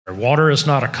Water is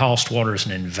not a cost, water is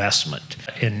an investment.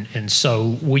 And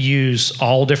so we use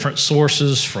all different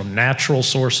sources, from natural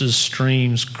sources,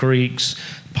 streams, creeks,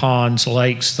 ponds,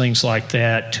 lakes, things like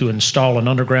that, to install an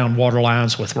underground water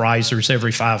lines with risers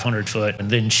every 500 foot. And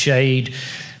then shade,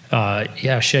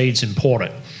 shade's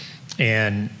important.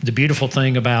 And the beautiful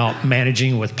thing about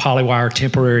managing with polywire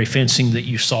temporary fencing that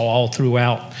you saw all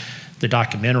throughout the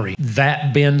documentary,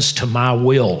 that bends to my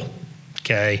will,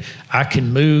 okay? I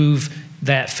can move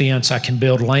that fence, I can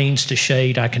build lanes to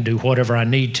shade, I can do whatever I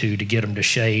need to get them to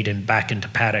shade and back into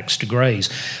paddocks to graze.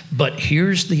 But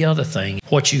here's the other thing.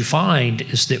 What you find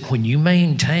is that when you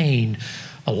maintain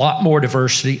a lot more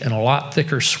diversity and a lot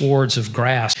thicker swards of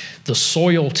grass, the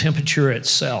soil temperature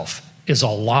itself is a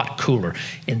lot cooler,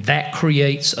 and that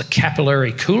creates a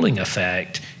capillary cooling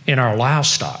effect in our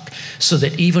livestock, so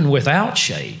that even without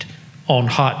shade on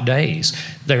hot days,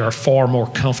 they are far more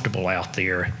comfortable out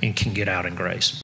there and can get out and graze.